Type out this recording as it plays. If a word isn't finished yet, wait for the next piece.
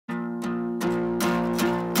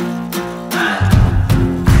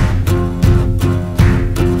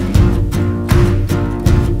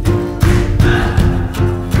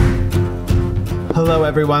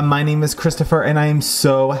everyone, my name is Christopher and I am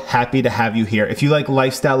so happy to have you here. If you like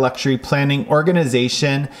lifestyle, luxury, planning,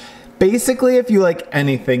 organization, basically if you like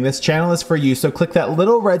anything, this channel is for you. So click that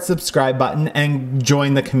little red subscribe button and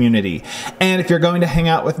join the community. And if you're going to hang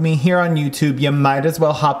out with me here on YouTube, you might as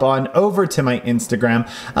well hop on over to my Instagram.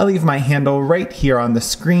 I'll leave my handle right here on the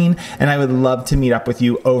screen and I would love to meet up with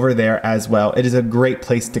you over there as well. It is a great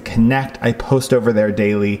place to connect. I post over there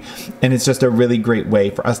daily and it's just a really great way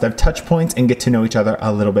for us to have touch points and get to know each other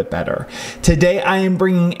a little bit better. Today I am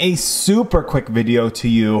bringing a super quick video to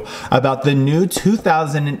you about the new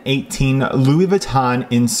 2018 Louis Vuitton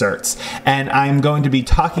inserts, and I'm going to be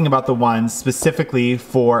talking about the ones specifically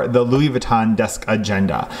for the Louis Vuitton desk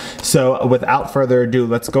agenda. So without further ado,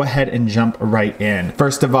 let's go ahead and jump right in.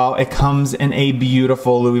 First of all, it comes in a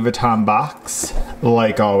beautiful Louis Vuitton box,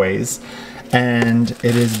 like always, and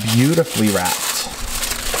it is beautifully wrapped.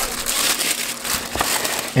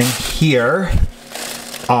 And here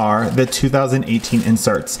are the 2018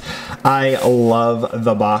 inserts. I love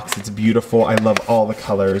the box, it's beautiful, I love all the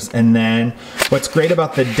colors. And then what's great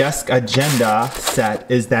about the desk agenda set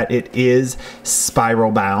is that it is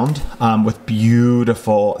spiral bound with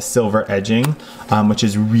beautiful silver edging, which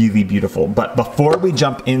is really beautiful. But before we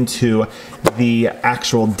jump into the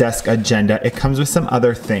actual desk agenda, it comes with some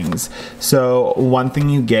other things. So one thing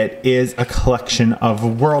you get is a collection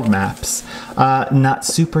of world maps. Not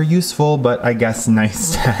super useful, but I guess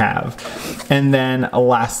nice to have. And then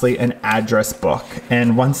lastly, an address book.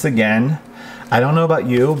 And once again, I don't know about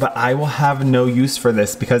you, but I will have no use for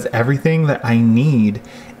this because everything that I need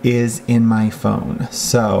is in my phone.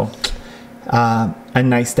 So a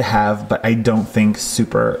nice to have, but I don't think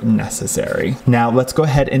super necessary. Now let's go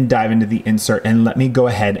ahead and dive into the insert and let me go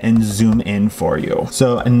ahead and zoom in for you.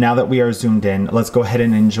 So now that we are zoomed in, let's go ahead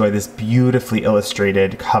and enjoy this beautifully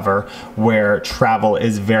illustrated cover where travel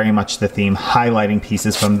is very much the theme, highlighting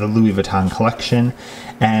pieces from the Louis Vuitton collection.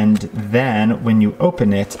 And then when you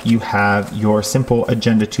open it, you have your simple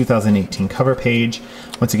Agenda 2018 cover page.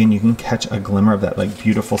 Once again, you can catch a glimmer of that like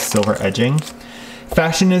beautiful silver edging.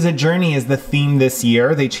 Fashion is a journey is the theme this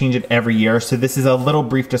year. They change it every year. So this is a little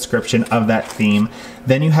brief description of that theme.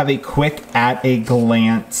 Then you have a quick at a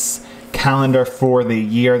glance calendar for the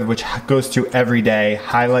year, which goes through every day,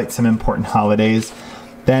 highlights some important holidays.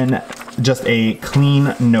 Then just a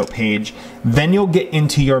clean note page. Then you'll get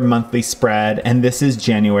into your monthly spread, and this is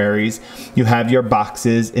January's. You have your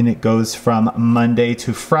boxes and it goes from Monday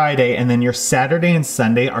to Friday, and then your Saturday and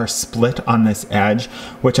Sunday are split on this edge,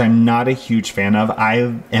 which I'm not a huge fan of.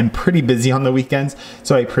 I am pretty busy on the weekends,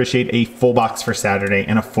 so I appreciate a full box for Saturday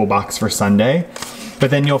and a full box for Sunday.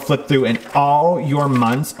 But then you'll flip through and all your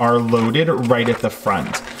months are loaded right at the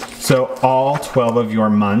front. So all 12 of your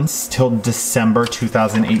months till December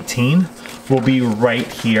 2018 will be right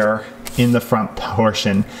here in the front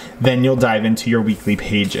portion. Then you'll dive into your weekly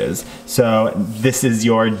pages. So this is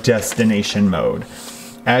your destination mode.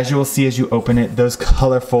 As you will see as you open it, those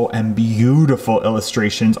colorful and beautiful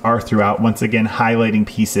illustrations are throughout, once again highlighting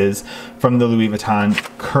pieces from the Louis Vuitton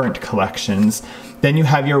current collections. Then you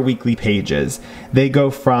have your weekly pages. They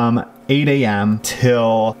go from 8 a.m.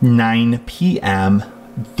 till 9 p.m.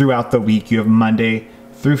 throughout the week. You have Monday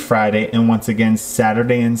through Friday, and once again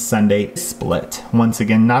Saturday and Sunday split. Once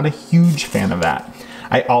again, not a huge fan of that.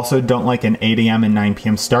 I also don't like an 8 a.m. and 9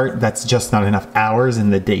 p.m. start. That's just not enough hours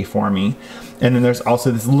in the day for me. And then there's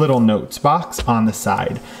also this little notes box on the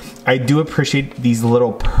side. I do appreciate these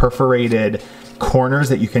little perforated corners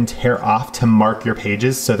that you can tear off to mark your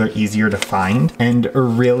pages so they're easier to find. And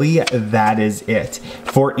really, that is it.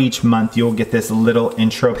 For each month, you'll get this little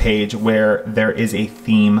intro page where there is a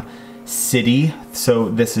theme city. So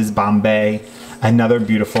this is Bombay. Another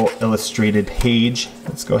beautiful illustrated page.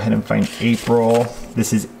 Let's go ahead and find April.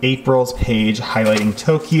 This is April's page highlighting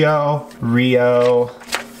Tokyo, Rio,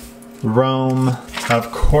 Rome,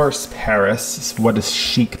 of course Paris. What a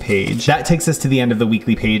chic page. That takes us to the end of the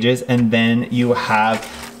weekly pages, and then you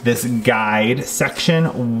have this guide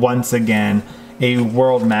section. Once again, a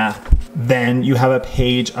world map. Then you have a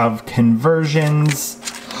page of conversions,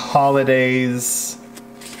 holidays.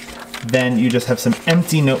 Then you just have some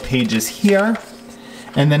empty note pages here.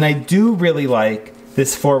 And then I do really like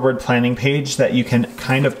this forward planning page that you can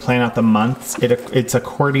kind of plan out the months. It's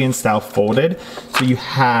accordion style folded. So you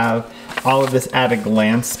have all of this at a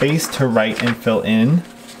glance space to write and fill in.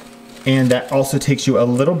 And that also takes you a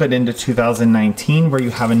little bit into 2019 where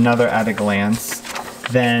you have another at a glance.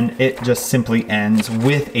 Then it just simply ends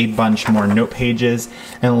with a bunch more note pages.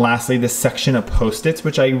 And lastly, this section of post-its,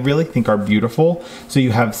 which I really think are beautiful. So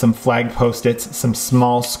you have some flag post-its, some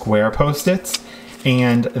small square post-its,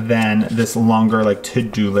 and then this longer like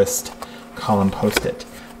to-do list column post-it.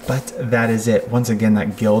 But that is it. Once again,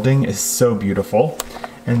 that gilding is so beautiful.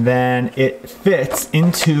 And then it fits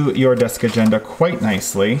into your desk agenda quite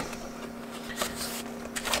nicely.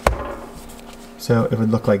 So it would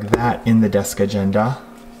look like that in the desk agenda.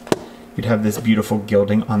 You'd have this beautiful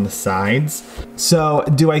gilding on the sides. So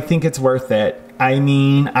do I think it's worth it? I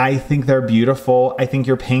mean, I think they're beautiful. I think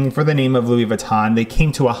you're paying for the name of Louis Vuitton. They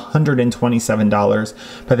came to $127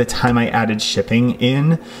 by the time I added shipping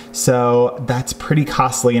in. So that's pretty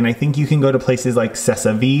costly. And I think you can go to places like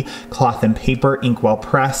CCV, Cloth and Paper, Inkwell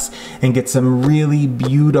Press, and get some really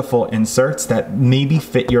beautiful inserts that maybe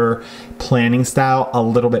fit your planning style a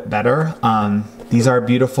little bit better. These are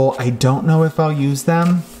beautiful. I don't know if I'll use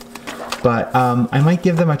them, but I might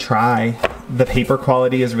give them a try. The paper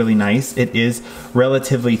quality is really nice. It is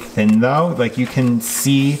relatively thin though. Like you can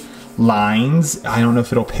see lines. I don't know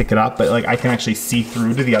if it'll pick it up, but like I can actually see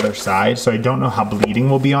through to the other side. So I don't know how bleeding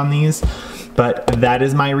will be on these. But that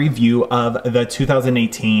is my review of the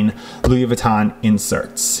 2018 Louis Vuitton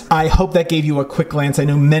inserts. I hope that gave you a quick glance. I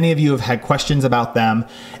know many of you have had questions about them.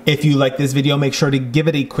 If you like this video, make sure to give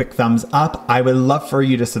it a quick thumbs up. I would love for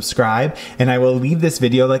you to subscribe, and I will leave this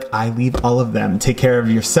video like I leave all of them. Take care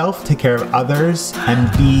of yourself, take care of others,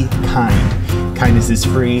 and be kind. Kindness is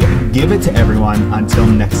free. Give it to everyone. Until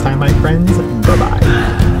next time, my friends,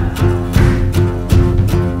 bye-bye.